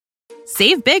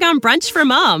Save big on brunch for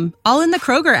mom, all in the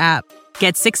Kroger app.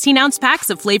 Get 16-ounce packs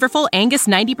of flavorful Angus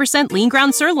 90% lean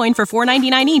ground sirloin for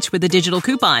 $4.99 each with a digital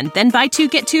coupon. Then buy 2,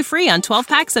 get 2 free on 12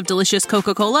 packs of delicious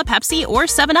Coca-Cola, Pepsi, or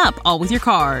 7-Up, all with your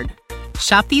card.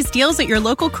 Shop these deals at your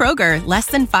local Kroger, less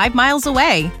than 5 miles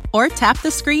away. Or tap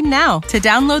the screen now to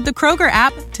download the Kroger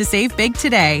app to save big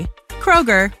today.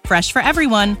 Kroger, fresh for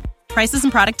everyone. Prices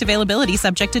and product availability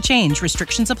subject to change.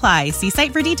 Restrictions apply. See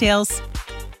site for details.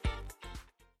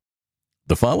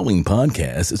 The following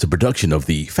podcast is a production of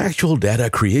the Factual Data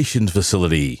Creations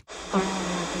Facility.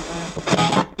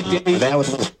 That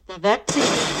was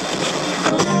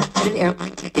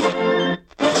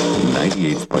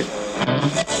 98 point.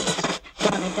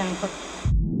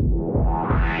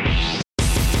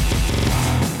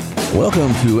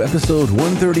 Welcome to episode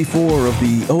 134 of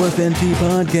the OFNT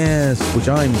podcast, which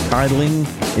I'm titling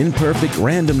Imperfect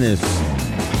Randomness.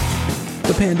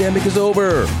 The pandemic is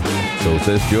over, so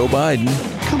says Joe Biden.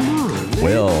 Come on, man.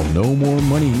 Well, no more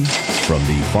money from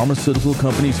the pharmaceutical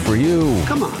companies for you.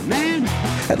 Come on, man.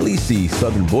 At least the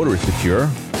southern border is secure,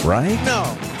 right?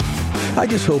 No. I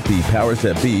just hope the powers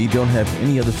that be don't have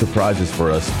any other surprises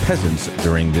for us peasants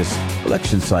during this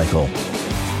election cycle.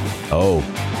 Oh,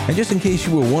 and just in case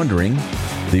you were wondering,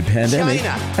 the pandemic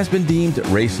has been deemed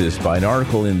racist by an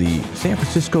article in the San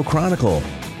Francisco Chronicle.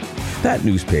 That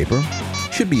newspaper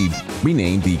should be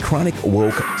renamed the Chronic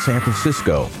Woke San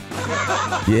Francisco.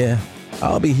 Yeah,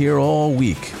 I'll be here all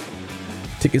week.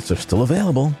 Tickets are still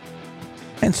available.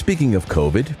 And speaking of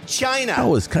COVID, I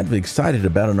was kind of excited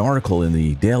about an article in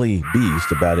the Daily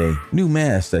Beast about a new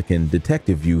mask that can detect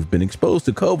if you've been exposed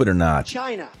to COVID or not.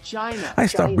 I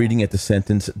stopped reading at the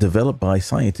sentence, developed by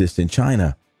scientists in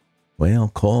China. Well,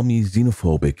 call me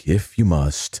xenophobic if you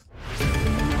must.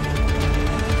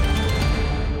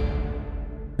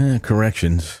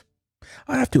 Corrections.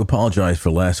 I have to apologize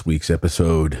for last week's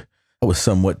episode. I was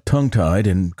somewhat tongue-tied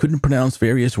and couldn't pronounce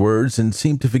various words and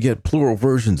seemed to forget plural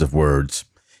versions of words.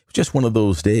 It was just one of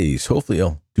those days. Hopefully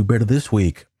I'll do better this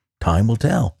week. Time will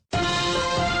tell.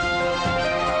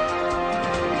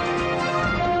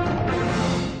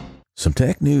 Some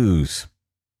tech news.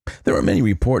 There are many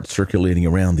reports circulating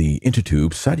around the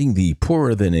intertube citing the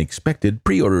poorer than expected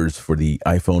pre-orders for the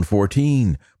iPhone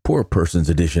 14 Poor Person's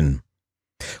Edition.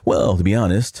 Well, to be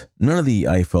honest, none of the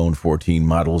iPhone 14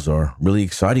 models are really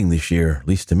exciting this year, at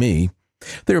least to me.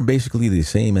 They're basically the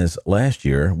same as last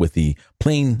year, with the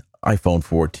plain iPhone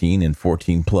 14 and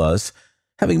 14 Plus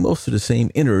having most of the same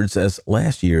innards as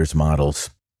last year's models.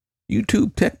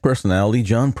 YouTube tech personality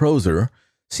John Prosser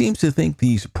seems to think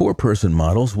these poor person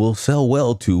models will sell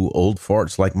well to old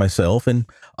farts like myself and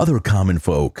other common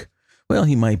folk. Well,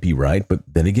 he might be right, but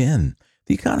then again,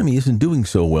 the economy isn't doing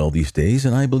so well these days,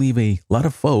 and I believe a lot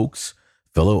of folks,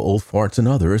 fellow old farts and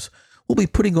others, will be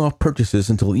putting off purchases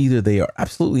until either they are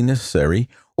absolutely necessary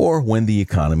or when the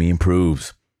economy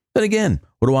improves. Then again,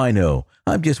 what do I know?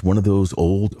 I'm just one of those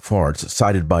old farts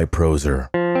cited by Prosser.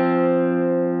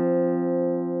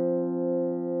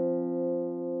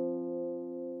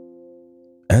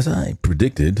 As I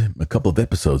predicted a couple of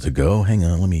episodes ago, hang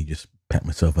on, let me just pat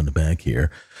myself on the back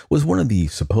here, was one of the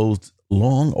supposed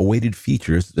long-awaited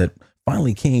features that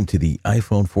finally came to the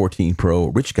iPhone 14 Pro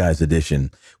Rich Guys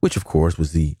Edition, which of course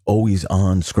was the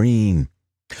always-on screen.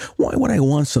 Why would I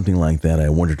want something like that, I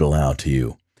wondered aloud to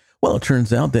you? Well, it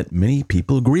turns out that many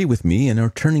people agree with me and are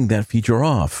turning that feature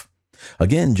off.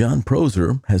 Again, John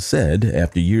Prosser has said,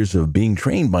 after years of being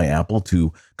trained by Apple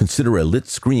to consider a lit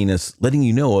screen as letting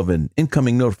you know of an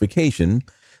incoming notification,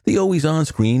 the always-on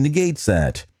screen negates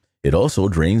that. It also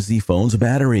drains the phone's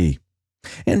battery.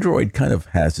 Android kind of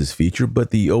has this feature, but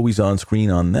the always-on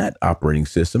screen on that operating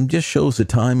system just shows the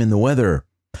time and the weather.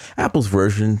 Apple's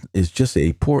version is just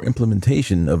a poor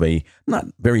implementation of a not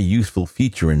very useful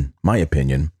feature, in my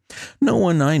opinion. No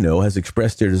one I know has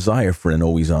expressed their desire for an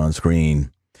always-on screen.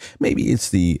 Maybe it's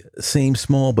the same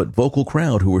small but vocal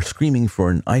crowd who are screaming for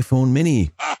an iPhone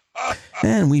mini.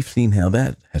 And we've seen how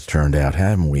that has turned out,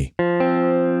 haven't we?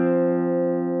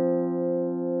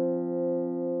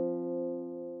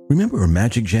 Remember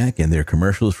Magic Jack and their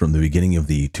commercials from the beginning of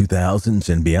the 2000s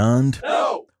and beyond?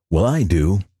 No! Well, I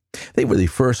do. They were the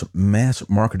first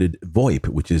mass-marketed VoIP,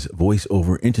 which is Voice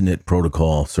over Internet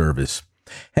Protocol service.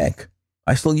 Heck,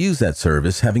 I still use that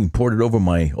service, having ported over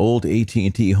my old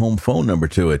AT&T home phone number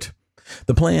to it.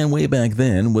 The plan way back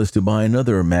then was to buy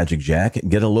another Magic Jack,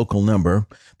 get a local number,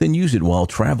 then use it while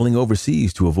traveling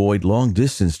overseas to avoid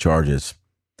long-distance charges.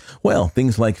 Well,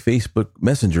 things like Facebook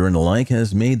Messenger and the like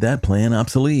has made that plan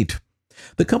obsolete.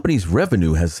 The company's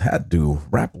revenue has had to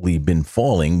rapidly been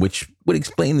falling, which would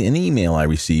explain an email I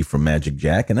received from Magic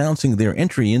Jack announcing their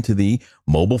entry into the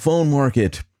mobile phone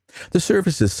market. The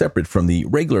service is separate from the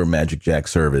regular magicJack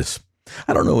service.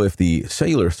 I don't know if the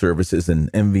cellular service is an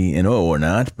MVNO or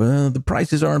not, but the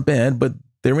prices aren't bad, but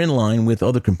they're in line with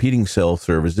other competing cell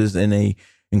services in a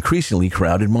increasingly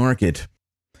crowded market.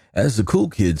 As the cool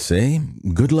kids say,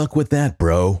 good luck with that,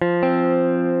 bro.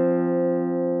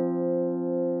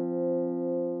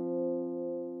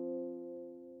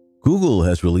 Google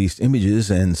has released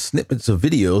images and snippets of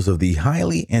videos of the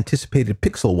highly anticipated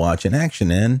Pixel Watch in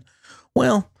action and,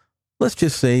 well, let's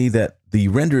just say that the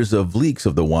renders of leaks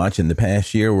of the watch in the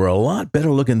past year were a lot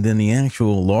better looking than the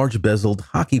actual large-bezeled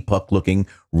hockey puck-looking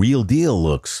real deal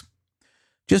looks.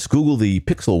 Just Google the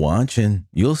Pixel Watch and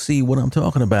you'll see what I'm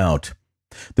talking about.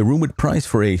 The rumored price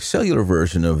for a cellular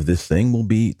version of this thing will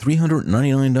be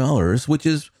 $399, which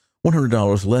is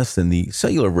 $100 less than the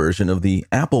cellular version of the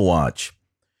Apple Watch.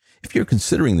 If you're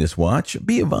considering this watch,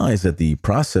 be advised that the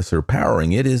processor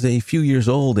powering it is a few years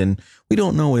old, and we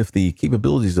don't know if the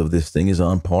capabilities of this thing is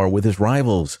on par with its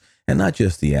rivals, and not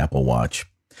just the Apple Watch.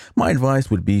 My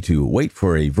advice would be to wait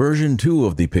for a version 2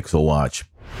 of the Pixel Watch.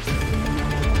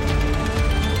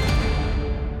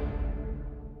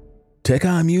 Tech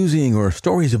I'm using, or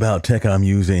stories about tech I'm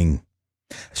using.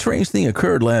 A strange thing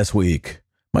occurred last week.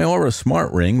 My Aura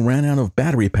Smart Ring ran out of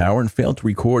battery power and failed to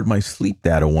record my sleep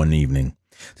data one evening.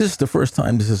 This is the first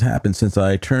time this has happened since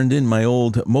I turned in my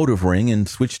old Motive Ring and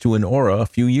switched to an Aura a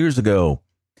few years ago.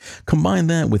 Combine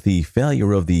that with the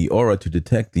failure of the Aura to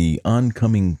detect the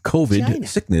oncoming COVID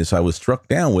sickness I was struck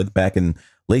down with back in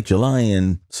late July,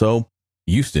 and so,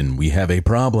 Houston, we have a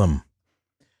problem.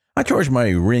 I charged my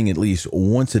ring at least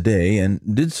once a day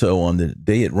and did so on the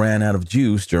day it ran out of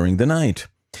juice during the night.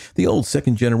 The old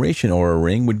second-generation Aura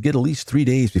ring would get at least 3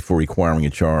 days before requiring a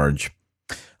charge.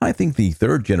 I think the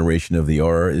third generation of the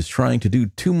Aura is trying to do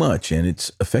too much, and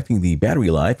it's affecting the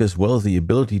battery life as well as the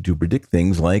ability to predict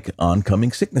things like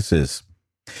oncoming sicknesses.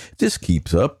 If this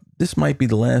keeps up, this might be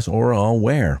the last Aura I'll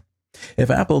wear.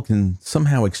 If Apple can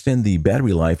somehow extend the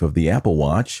battery life of the Apple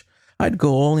Watch, I'd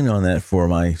go all in on that for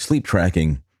my sleep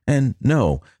tracking. And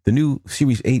no, the new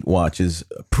Series 8 watch's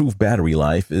approved battery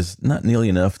life is not nearly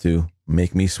enough to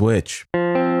make me switch.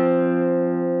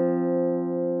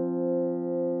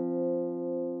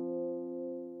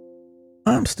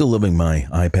 I'm still loving my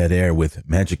iPad Air with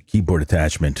Magic Keyboard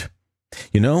attachment.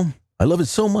 You know, I love it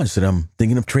so much that I'm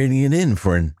thinking of trading it in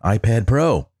for an iPad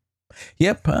Pro.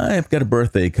 Yep, I've got a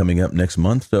birthday coming up next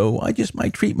month, so I just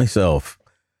might treat myself.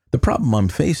 The problem I'm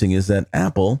facing is that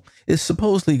Apple is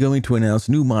supposedly going to announce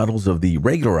new models of the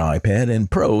regular iPad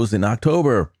and Pros in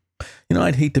October. You know,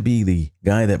 I'd hate to be the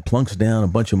guy that plunks down a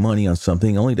bunch of money on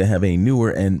something only to have a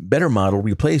newer and better model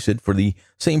replace it for the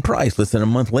same price less than a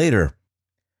month later.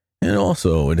 And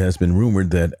also, it has been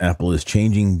rumored that Apple is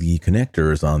changing the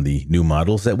connectors on the new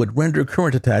models that would render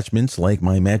current attachments like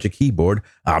my Magic Keyboard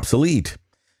obsolete.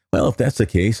 Well, if that's the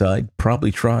case, I'd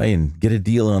probably try and get a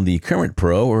deal on the current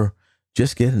Pro or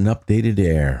just get an updated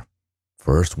Air.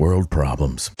 First world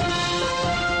problems.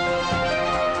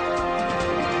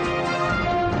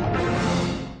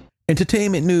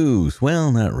 Entertainment news.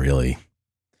 Well, not really.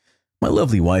 My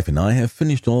lovely wife and I have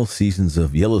finished all seasons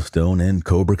of Yellowstone and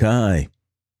Cobra Kai.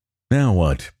 Now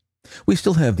what? We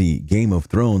still have the Game of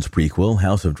Thrones prequel,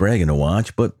 House of Dragon, to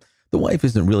watch, but the wife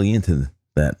isn't really into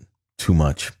that too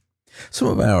much. Some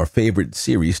of our favorite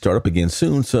series start up again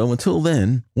soon, so until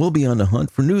then, we'll be on the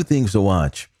hunt for new things to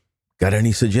watch. Got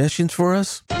any suggestions for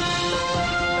us?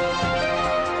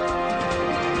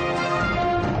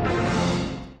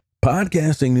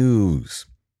 Podcasting news.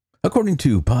 According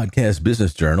to Podcast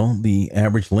Business Journal, the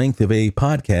average length of a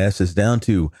podcast is down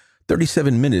to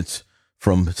 37 minutes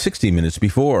from 60 minutes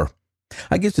before.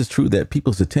 I guess it's true that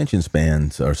people's attention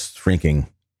spans are shrinking.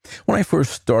 When I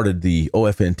first started the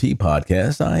OFNT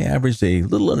podcast, I averaged a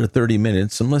little under 30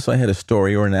 minutes unless I had a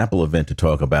story or an Apple event to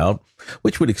talk about,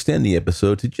 which would extend the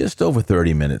episode to just over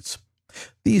 30 minutes.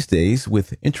 These days,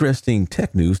 with interesting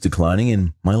tech news declining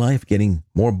and my life getting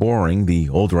more boring the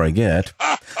older I get,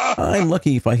 I'm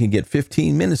lucky if I can get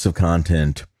 15 minutes of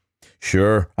content.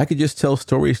 Sure, I could just tell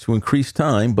stories to increase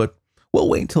time, but we'll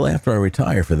wait until after I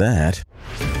retire for that.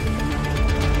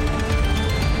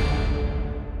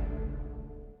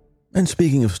 And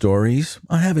speaking of stories,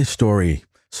 I have a story.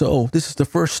 So this is the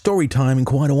first story time in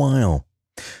quite a while.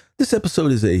 This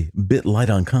episode is a bit light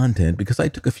on content because I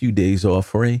took a few days off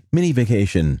for a mini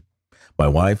vacation. My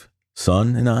wife,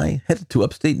 son, and I headed to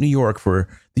upstate New York for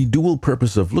the dual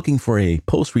purpose of looking for a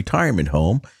post-retirement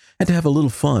home and to have a little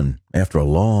fun after a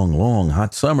long, long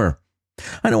hot summer.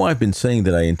 I know I've been saying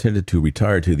that I intended to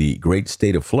retire to the great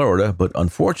state of Florida, but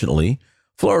unfortunately,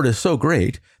 Florida is so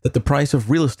great that the price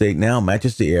of real estate now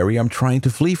matches the area I'm trying to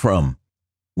flee from.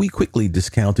 We quickly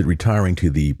discounted retiring to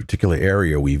the particular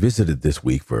area we visited this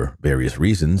week for various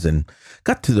reasons and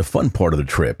got to the fun part of the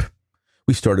trip.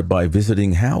 We started by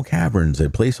visiting Howe Caverns, a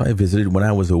place I visited when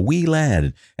I was a wee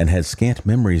lad and had scant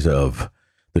memories of.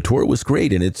 The tour was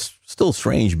great, and it's still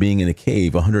strange being in a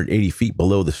cave 180 feet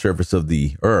below the surface of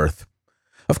the earth.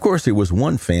 Of course, there was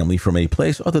one family from a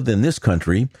place other than this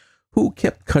country who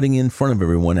kept cutting in front of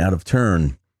everyone out of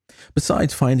turn.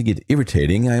 Besides finding it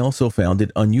irritating, I also found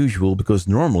it unusual because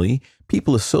normally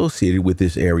people associated with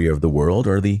this area of the world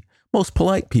are the most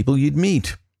polite people you'd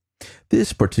meet.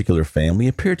 This particular family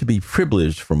appeared to be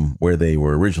privileged from where they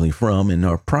were originally from and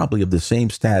are probably of the same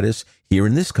status here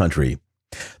in this country.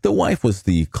 The wife was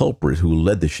the culprit who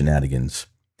led the shenanigans.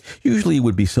 Usually it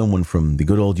would be someone from the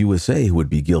good old USA who would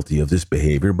be guilty of this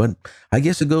behavior, but I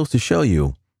guess it goes to show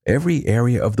you, every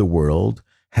area of the world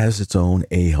has its own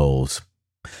a-holes.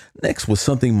 Next was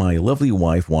something my lovely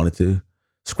wife wanted to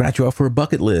scratch off her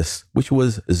bucket list, which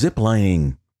was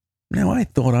ziplining. Now, I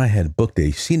thought I had booked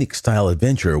a scenic-style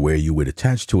adventure where you would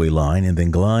attach to a line and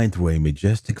then glide through a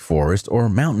majestic forest or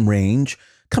mountain range,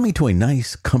 coming to a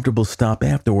nice, comfortable stop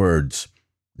afterwards.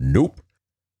 Nope.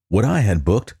 What I had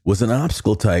booked was an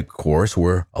obstacle-type course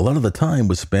where a lot of the time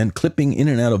was spent clipping in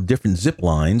and out of different zip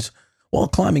lines while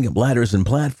climbing up ladders and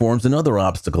platforms and other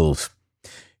obstacles.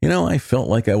 You know, I felt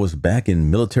like I was back in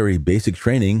military basic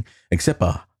training, except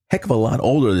a heck of a lot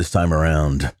older this time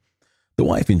around. The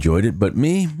wife enjoyed it, but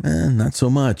me, not so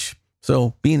much.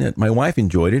 So, being that my wife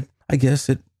enjoyed it, I guess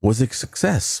it was a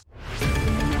success.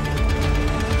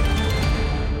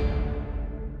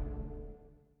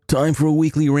 Time for a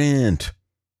weekly rant.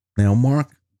 Now,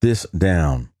 mark this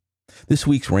down. This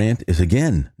week's rant is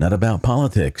again not about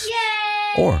politics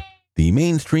or the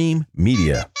mainstream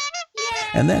media.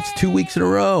 And that's 2 weeks in a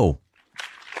row.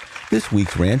 This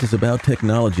week's rant is about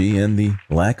technology and the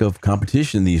lack of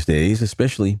competition these days,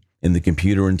 especially in the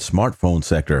computer and smartphone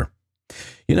sector.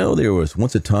 You know, there was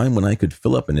once a time when I could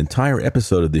fill up an entire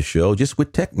episode of this show just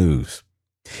with tech news.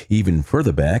 Even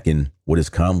further back in what is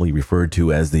commonly referred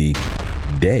to as the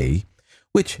day,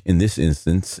 which in this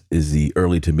instance is the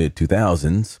early to mid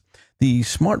 2000s, the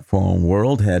smartphone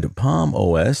world had Palm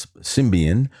OS,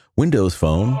 Symbian, Windows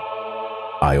Phone,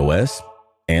 iOS,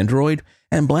 Android,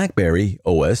 and BlackBerry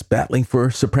OS battling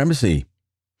for supremacy.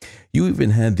 You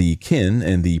even had the kin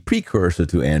and the precursor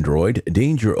to Android,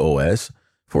 Danger OS,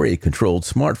 for a controlled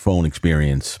smartphone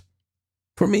experience.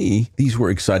 For me, these were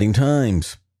exciting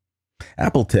times.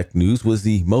 Apple tech news was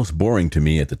the most boring to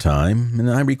me at the time, and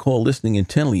I recall listening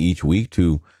intently each week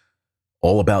to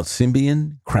All About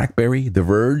Symbian, Crackberry, The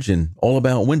Verge, and All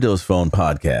About Windows Phone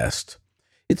podcast.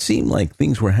 It seemed like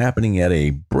things were happening at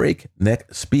a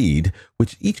breakneck speed,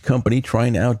 with each company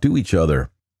trying to outdo each other.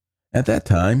 At that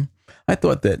time, I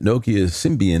thought that Nokia's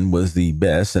Symbian was the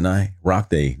best, and I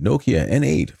rocked a Nokia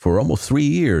N8 for almost 3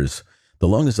 years, the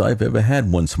longest I've ever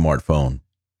had one smartphone.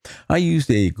 I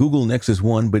used a Google Nexus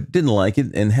 1 but didn't like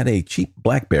it and had a cheap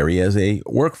BlackBerry as a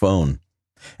work phone.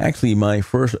 Actually, my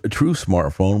first true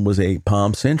smartphone was a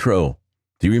Palm Centro.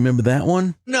 Do you remember that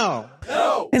one? No.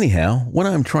 Anyhow, what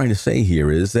I'm trying to say here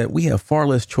is that we have far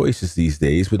less choices these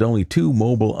days with only 2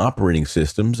 mobile operating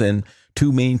systems and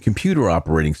 2 main computer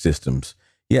operating systems.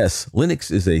 Yes, Linux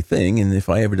is a thing, and if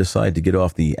I ever decide to get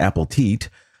off the Apple teat,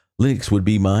 Linux would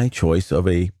be my choice of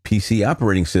a PC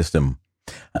operating system.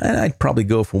 And I'd probably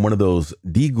go for one of those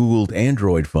de-Googled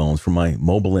Android phones for my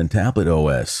mobile and tablet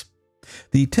OS.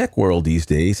 The tech world these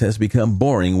days has become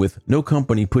boring with no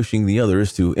company pushing the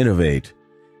others to innovate,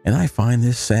 and I find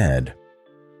this sad.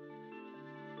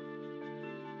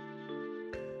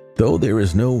 Though there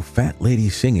is no fat lady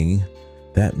singing,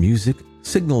 that music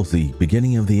signals the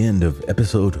beginning of the end of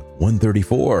episode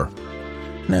 134.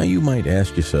 Now you might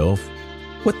ask yourself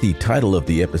what the title of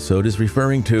the episode is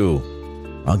referring to.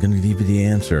 I'm going to give you the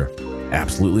answer.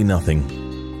 Absolutely nothing.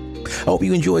 I hope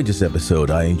you enjoyed this episode.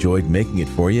 I enjoyed making it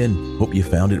for you and hope you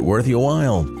found it worth your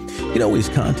while. You can always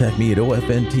contact me at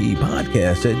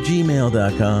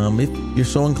ofntpodcast@gmail.com if you're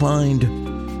so inclined.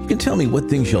 You can tell me what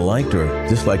things you liked or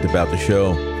disliked about the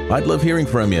show. I'd love hearing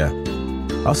from you.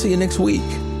 I'll see you next week.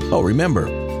 Oh, remember,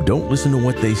 don't listen to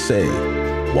what they say.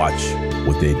 Watch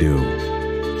what they do.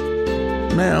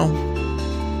 Now,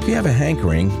 if you have a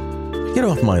hankering, get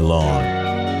off my lawn.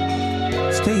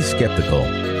 Stay skeptical.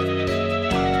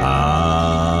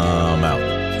 I'm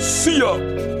out. See ya!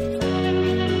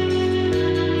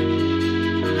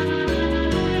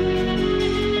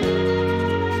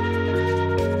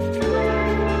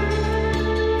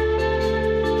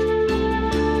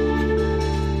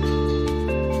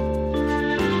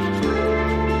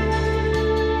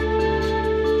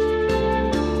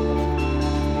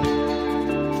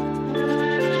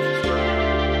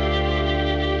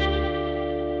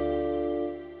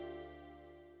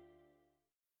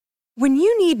 When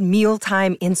you need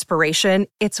mealtime inspiration,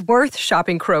 it's worth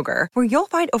shopping Kroger, where you'll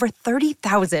find over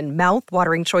 30,000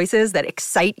 mouth-watering choices that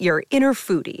excite your inner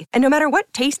foodie. And no matter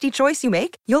what tasty choice you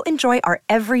make, you'll enjoy our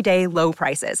everyday low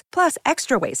prices, plus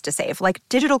extra ways to save, like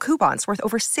digital coupons worth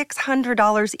over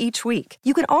 $600 each week.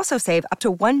 You can also save up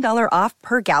to $1 off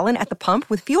per gallon at the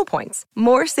pump with fuel points.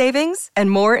 More savings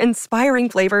and more inspiring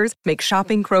flavors make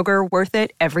shopping Kroger worth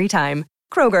it every time.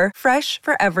 Kroger, fresh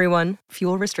for everyone.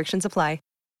 Fuel restrictions apply.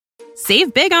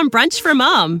 Save big on brunch for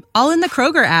mom, all in the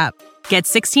Kroger app. Get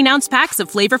 16-ounce packs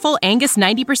of flavorful Angus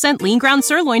 90% lean ground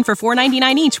sirloin for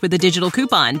 $4.99 each with a digital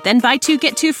coupon. Then buy 2,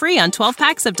 get 2 free on 12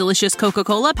 packs of delicious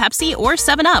Coca-Cola, Pepsi, or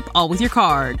 7-Up, all with your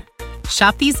card.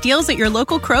 Shop these deals at your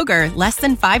local Kroger, less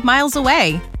than 5 miles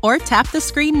away. Or tap the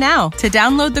screen now to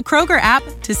download the Kroger app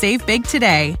to save big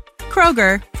today.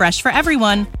 Kroger, fresh for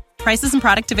everyone. Prices and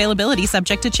product availability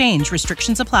subject to change.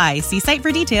 Restrictions apply. See site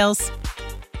for details.